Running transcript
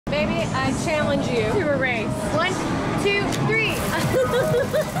I challenge you to a race. 1, 2, 3.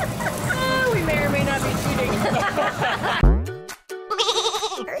 Oh, we may or may not be shooting.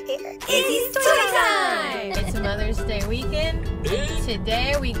 Izzy's Toy Time! It's Mother's Day weekend. And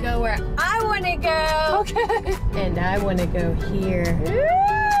today we go where I want to go. Okay. And I want to go here.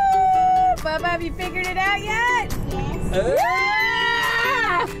 Bubba, have you figured it out yet? Yes.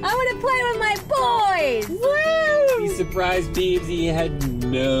 I want to play with my boys. Woo! He surprised Beebs. He had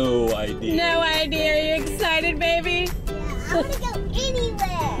no idea. No idea. Are you excited, baby? Yeah, I want to go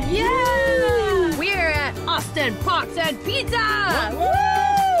anywhere. Yeah! We're at Austin Pops and Pizza. Woo!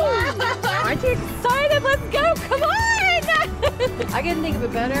 Aren't you excited? Let's go! Come on! I couldn't think of a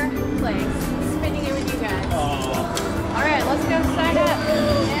better place. Spending it with you guys. Aww. All right, let's go sign up.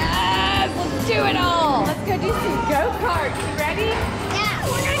 Yes! Let's do it all. Let's go do some go-karts. You ready? Yeah.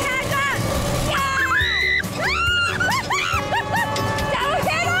 We're gonna have that. Don't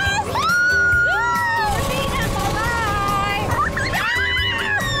hit us! We're beating them. Bye-bye.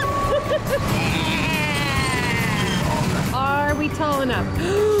 Are we tall enough?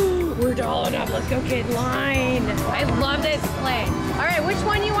 We're tall enough. Let's go get in line. I love this play. All right, which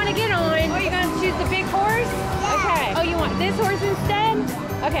one you want to get on? Oh, you're going to choose the big horse? Yeah. Okay. Oh, you want this horse instead?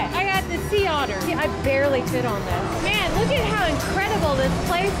 Okay, I got the sea otter. See, I barely fit on this. Man, look at how incredible this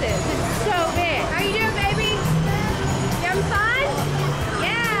place is. It's so big. How you doing, baby? You having fun?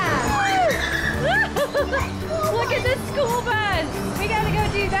 Yeah. Look at this school bus. We got to go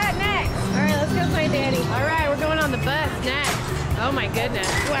do that next. All right, let's go find Daddy. All right, we're going on the bus next. Oh my goodness.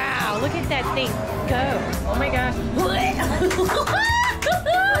 Wow, look at that thing go. Oh my gosh. You like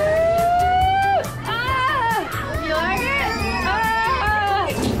it?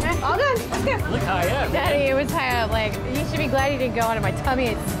 All done. Let's go. Look high up. Daddy, it was high up. Like, you should be glad you didn't go onto my tummy.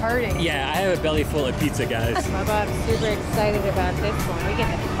 It's hurting. Yeah, I have a belly full of pizza, guys. I'm super excited about this one. We get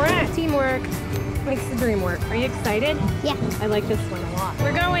the front. Teamwork makes the dream work. Are you excited? Yeah. I like this one a lot.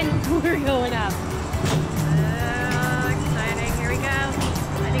 We're going up. Exciting. Here we go. I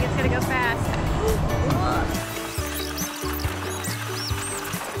think it's gonna go fast.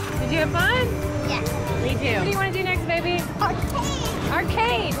 Did you have fun? Yeah. Me too. What do you want to do next, baby? Arcade.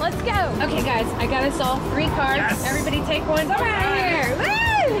 Arcade. Let's go. Okay, guys, I got us all 3 cards. Yes. Everybody take one. Come out here. Woo!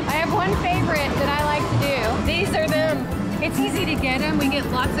 I have one favorite that I like to do. These are them. It's easy to get them. We get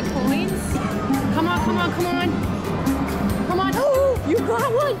lots of coins. Come on, come on, come on. Come on. Oh, you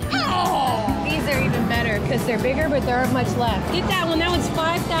got one. Oh. These are even better because they're bigger, but there aren't much left. Get that one. That one's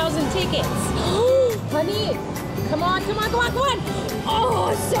 5,000 tickets. Honey, come on, come on, come on, come on.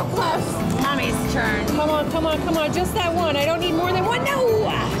 Oh, so close. Mommy's turn. Come on, come on, come on. Just that one. I don't need more than one.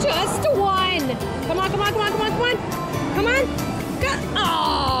 No, just one. Come on, come on, come on, come on, come on. Come on. Go.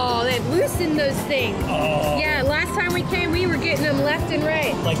 Oh, they've loosened those things. Oh. Yeah, last time we came, we were getting them left and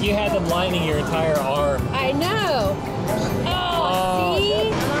right. Like you had them lining your entire arm. I know. Oh, see?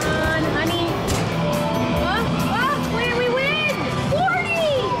 Come on, honey. Oh, wait, we win! 40!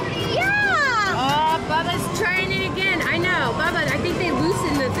 Yeah! Oh, Bubba's trying it again. I know. Bubba, I think they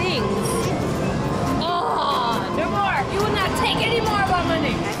loosened the things. Oh, no more. You will not take any more of our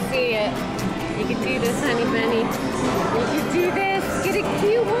money. I see it. You can do this, honey bunny. You can do this. Get a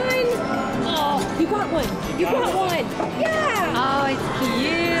cute one. Oh, you got one. You got one. Yeah. Oh, it's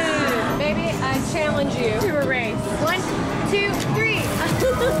cute. Baby, I challenge you to a race. 1, 2, 3.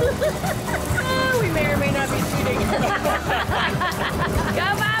 Oh, we may or may not be shooting. Go,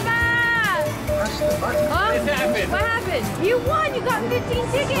 Baba! What happened? What happened? You won. You got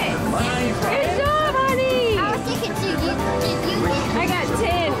 15 tickets. Nice. Good job, honey. Our tickets are you win. I got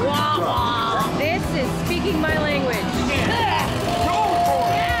 10. Wow, wow. This is speaking my language. Yeah.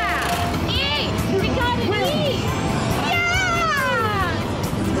 Hey, we got an E. Yeah.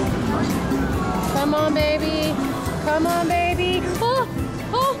 Come on, baby. Come on, baby. Oh,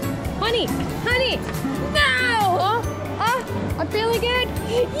 oh, honey, honey. No. Oh, I'm feeling good.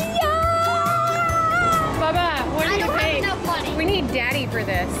 Yeah. Bubba, what do you think? enough money. We need Daddy for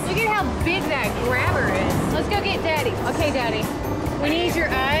this. Look at how big that grabber is. Let's go get Daddy. Okay, Daddy. We need your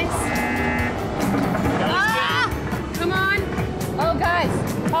eyes. Ah! Come on. Oh, guys.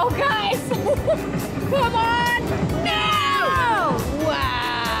 Oh, guys. Come on. No!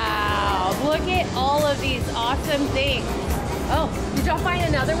 Wow. Look at all of these awesome things. Oh, did y'all find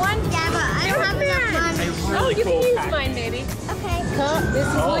another one? Yeah, but I don't have enough money. Oh, you cool can use package. mine, baby. Okay. This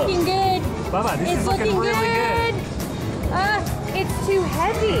is looking good. Bubba, this It's is looking really good. It's too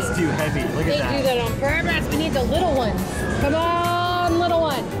heavy. It's too heavy. Look They at do that. that on purpose. We need the little ones. Come on, little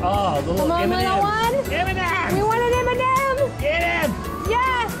one. Oh, the little Come on, M&M. little one. M&M. We want an M&M. Get him.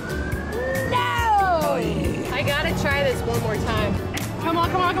 Yes. No. Oh, yeah. I gotta try this one more time. Come on,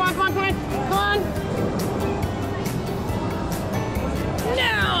 come on, come on, come on, come on. Come on.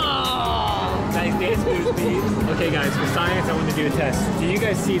 No! Nice dance moves, Pete. Okay, guys, for science, I want to do a test. Do you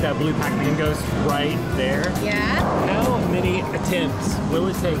guys see that blue Pac-Man ghost right there? Yeah. How many attempts will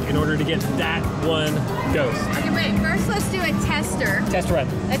it take in order to get that one ghost? Okay, wait. First, let's do a tester. Test run.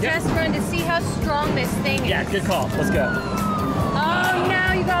 A test run to see how strong this thing is. Yeah, good call. Let's go. Oh,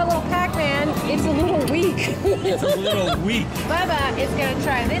 now you got a little Pac-Man. It's a little weak. It's a little weak. Bubba is going to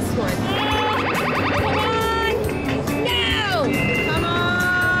try this one. Come on. No! Come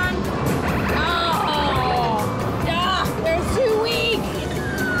on. Oh. Ah, they're too weak.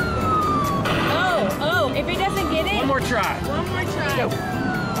 Oh, if he doesn't get it. One more try. One more try. Go.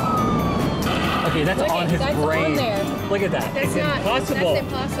 Okay, that's on his that's brain. on there. Look at that. That's it's impossible.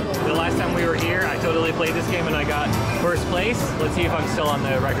 That's impossible. The last time we were here, I totally played this game and I got first place. Let's see if I'm still on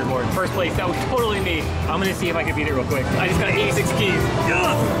the record board. First place, that was totally me. I'm gonna see if I can beat it real quick. I just got 86 keys.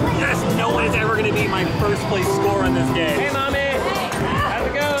 Ugh. Yes, no one is ever gonna beat my first place score on this game. Hey, Mommy. Hey. How's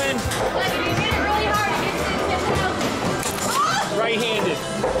it going? Look, if you hit it really hard, it gets to 10,000. Right-handed.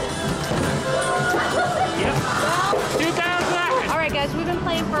 Yep. 2,000. All right, guys, we've been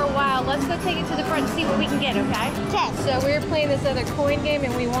playing for a while. Let's go take it to the front and see what we can get, okay? Okay. So we were playing this other coin game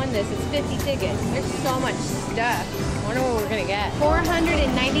and we won this. It's 50 tickets. There's so much stuff. I wonder what we're gonna get.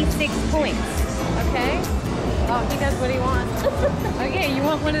 496 points, okay? Oh, he does what he wants. Okay, you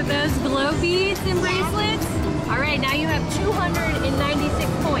want one of those glow beads and bracelets? All right, now you have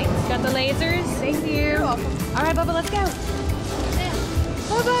 296 points. Got the lasers? Thank you. All right, Bubba, let's go.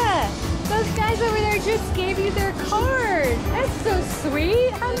 Bubba! Those guys over there just gave you their card. That's so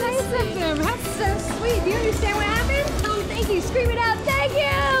sweet. How nice of them. That's so sweet. Do you understand what happened? Tell them thank you. Scream it out. Thank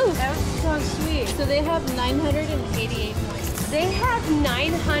you. That was so sweet. So they have 988 points. They have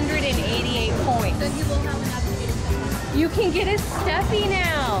 988 points. So you will have enough to get a stuffy. You can get a stuffy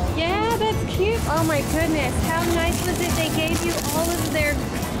now. Yeah, that's cute. Oh my goodness. How nice was it they gave you all of their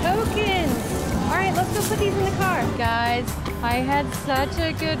tokens. All right, let's go put these in the car. Guys, I had such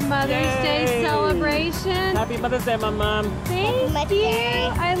a good Mother's Day celebration. Happy Mother's Day, my mom. Thank you.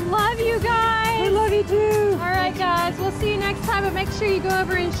 I love you guys. I love you too. All right, guys, we'll see you next time, but make sure you go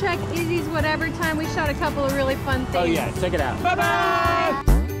over and check Izzy's whatever time. We shot a couple of really fun things. Oh yeah, check it out. Bye-bye.